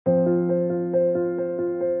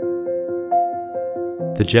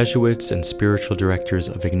The Jesuits and spiritual directors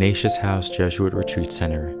of Ignatius House Jesuit Retreat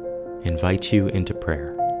Center invite you into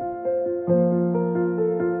prayer.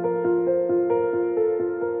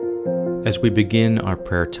 As we begin our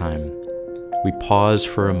prayer time, we pause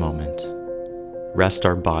for a moment, rest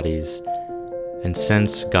our bodies, and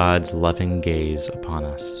sense God's loving gaze upon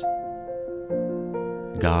us.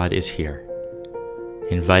 God is here,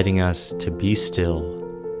 inviting us to be still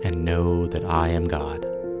and know that I am God.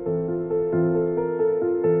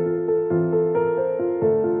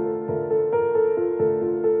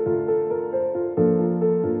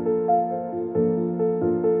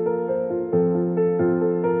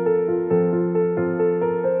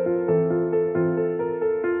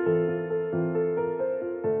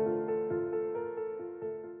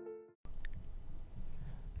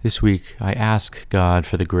 This week, I ask God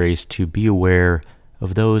for the grace to be aware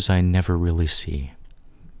of those I never really see,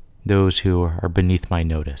 those who are beneath my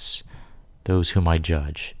notice, those whom I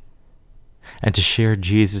judge, and to share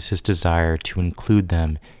Jesus' desire to include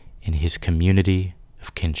them in his community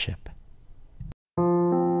of kinship.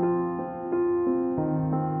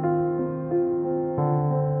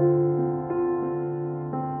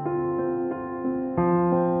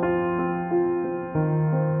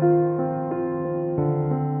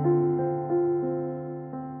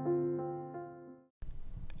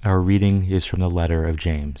 Our reading is from the letter of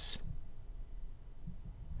James.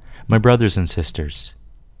 My brothers and sisters,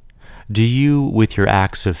 do you, with your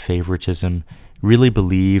acts of favoritism, really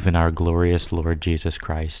believe in our glorious Lord Jesus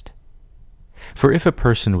Christ? For if a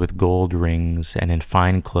person with gold rings and in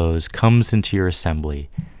fine clothes comes into your assembly,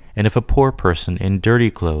 and if a poor person in dirty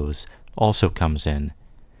clothes also comes in,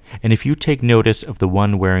 and if you take notice of the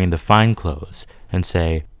one wearing the fine clothes and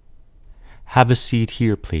say, "Have a seat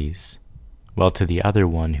here, please," while to the other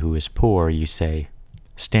one who is poor you say,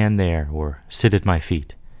 "Stand there," or "Sit at my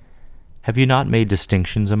feet," have you not made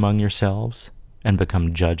distinctions among yourselves, and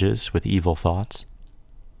become judges with evil thoughts?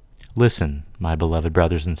 Listen, my beloved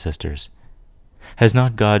brothers and sisters. Has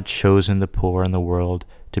not God chosen the poor in the world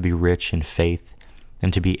to be rich in faith,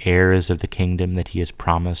 and to be heirs of the kingdom that he has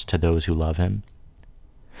promised to those who love him?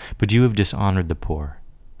 But you have dishonored the poor.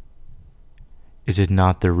 Is it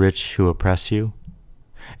not the rich who oppress you?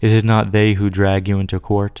 Is it not they who drag you into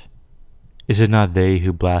court? Is it not they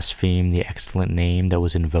who blaspheme the excellent name that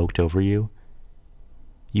was invoked over you?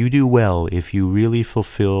 You do well if you really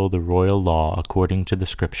fulfill the royal law according to the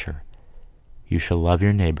Scripture. You shall love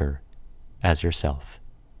your neighbor as yourself.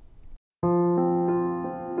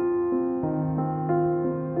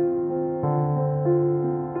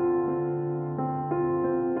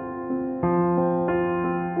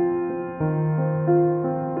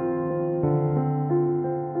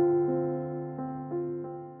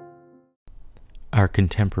 Our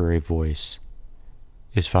contemporary voice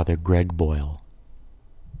is Father Greg Boyle.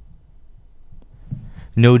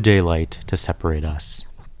 No daylight to separate us,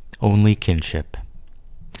 only kinship.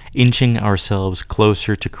 Inching ourselves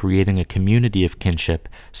closer to creating a community of kinship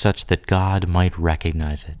such that God might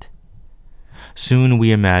recognize it. Soon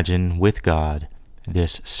we imagine, with God,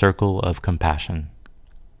 this circle of compassion.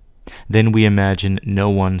 Then we imagine no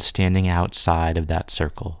one standing outside of that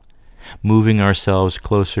circle, moving ourselves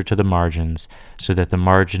closer to the margins so that the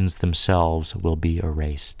margins themselves will be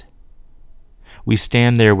erased. We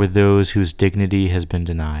stand there with those whose dignity has been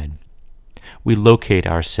denied. We locate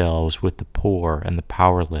ourselves with the poor and the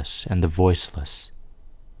powerless and the voiceless.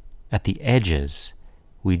 At the edges,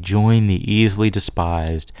 we join the easily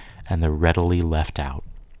despised and the readily left out.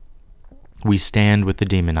 We stand with the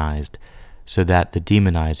demonized so that the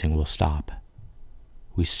demonizing will stop.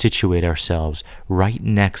 We situate ourselves right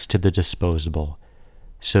next to the disposable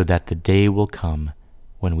so that the day will come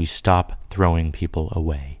when we stop throwing people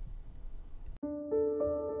away.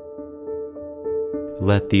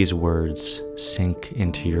 Let these words sink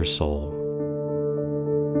into your soul.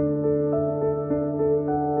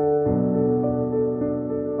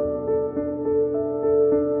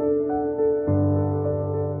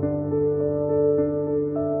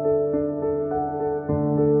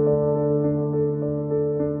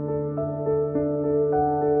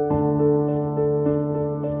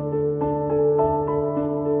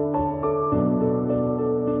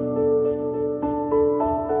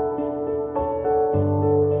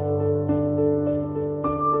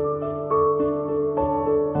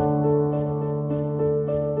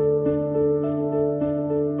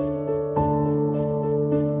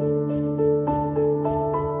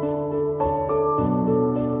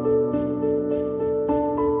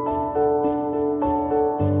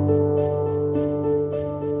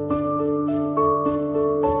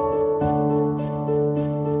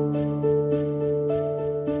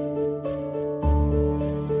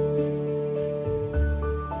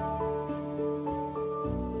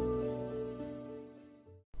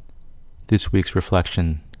 This week's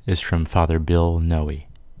reflection is from Father Bill Noe.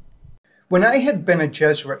 When I had been a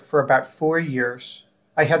Jesuit for about 4 years,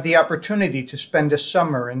 I had the opportunity to spend a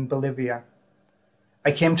summer in Bolivia.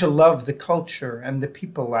 I came to love the culture and the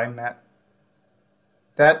people I met.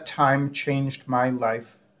 That time changed my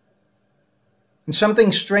life. And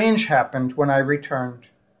something strange happened when I returned.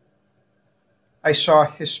 I saw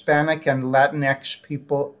Hispanic and Latinx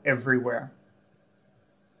people everywhere.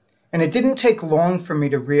 And it didn't take long for me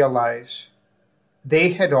to realize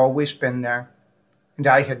they had always been there, and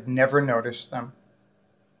I had never noticed them.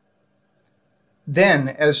 Then,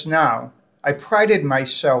 as now, I prided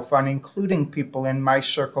myself on including people in my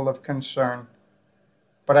circle of concern,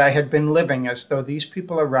 but I had been living as though these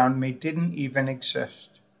people around me didn't even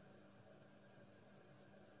exist.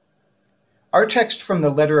 Our text from the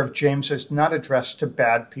letter of James is not addressed to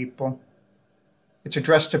bad people. It's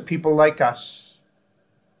addressed to people like us,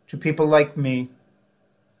 to people like me.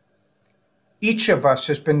 Each of us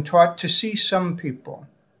has been taught to see some people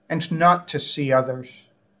and not to see others.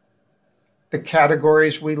 The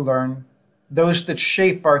categories we learn, those that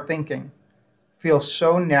shape our thinking, feel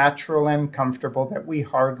so natural and comfortable that we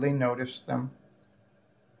hardly notice them.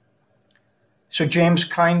 So James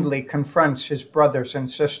kindly confronts his brothers and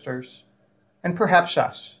sisters, and perhaps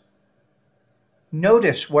us.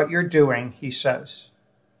 Notice what you're doing, he says,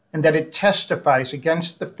 and that it testifies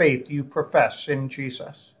against the faith you profess in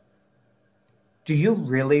Jesus. Do you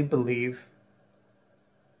really believe?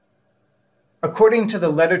 According to the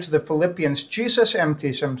letter to the Philippians, Jesus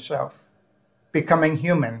empties himself, becoming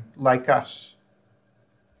human like us.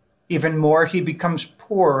 Even more, he becomes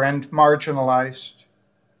poor and marginalized.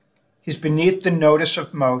 He's beneath the notice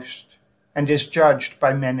of most and is judged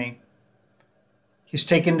by many. He's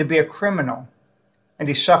taken to be a criminal, and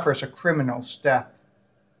he suffers a criminal's death.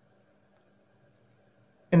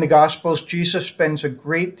 In the Gospels, Jesus spends a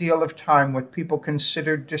great deal of time with people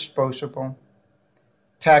considered disposable.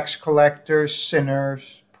 Tax collectors,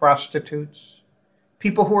 sinners, prostitutes,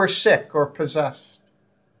 people who are sick or possessed.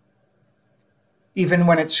 Even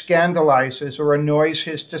when it scandalizes or annoys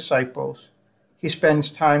his disciples, he spends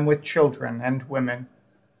time with children and women.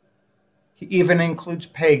 He even includes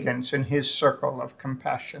pagans in his circle of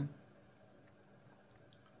compassion.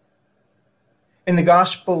 In the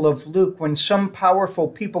Gospel of Luke, when some powerful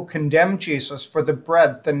people condemn Jesus for the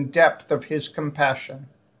breadth and depth of his compassion,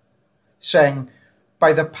 saying,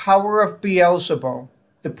 "By the power of Beelzebul,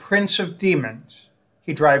 the prince of demons,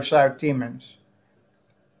 he drives out demons,"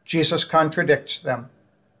 Jesus contradicts them.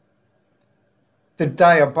 The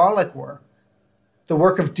diabolic work, the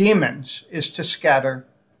work of demons, is to scatter,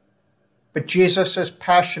 but Jesus is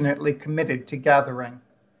passionately committed to gathering,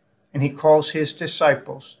 and he calls his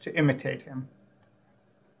disciples to imitate him.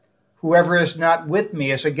 "Whoever is not with me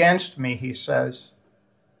is against me," he says,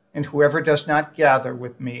 "and whoever does not gather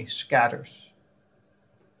with me scatters."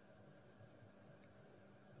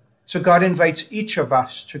 So God invites each of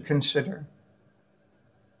us to consider,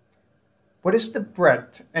 what is the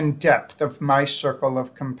breadth and depth of my circle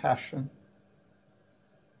of compassion?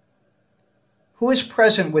 Who is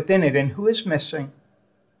present within it and who is missing?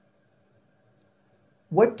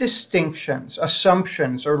 What distinctions,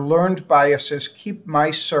 assumptions, or learned biases keep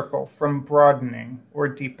my circle from broadening or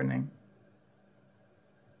deepening?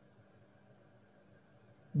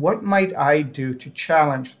 What might I do to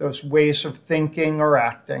challenge those ways of thinking or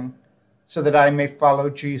acting so that I may follow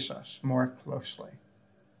Jesus more closely?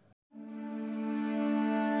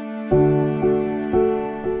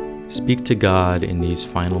 Speak to God in these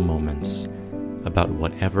final moments about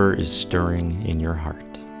whatever is stirring in your heart.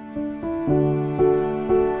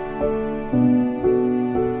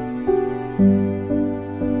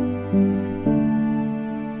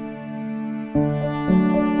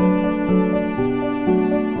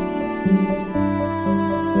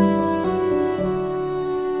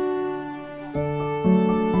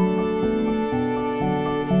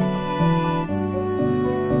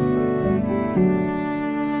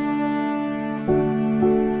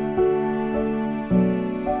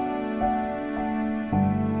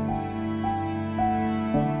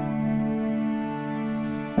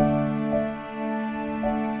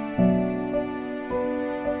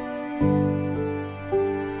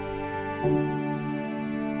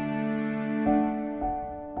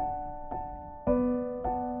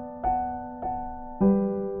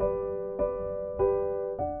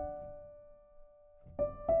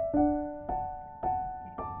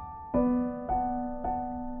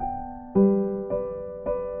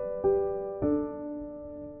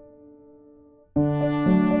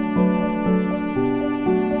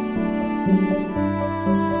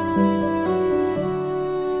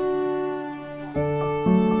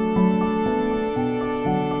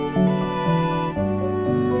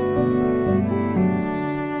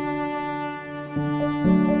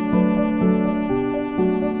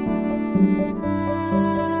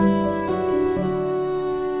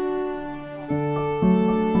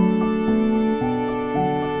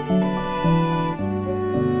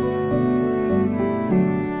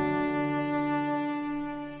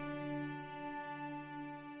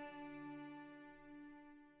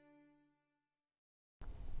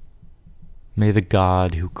 May the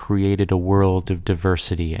God who created a world of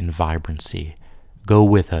diversity and vibrancy go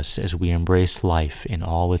with us as we embrace life in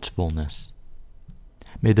all its fullness.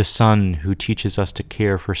 May the Son who teaches us to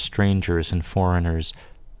care for strangers and foreigners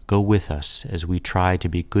go with us as we try to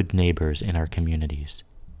be good neighbors in our communities.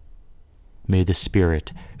 May the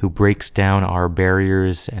Spirit who breaks down our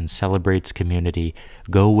barriers and celebrates community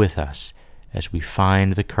go with us as we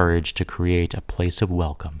find the courage to create a place of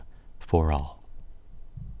welcome for all.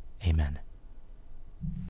 Amen.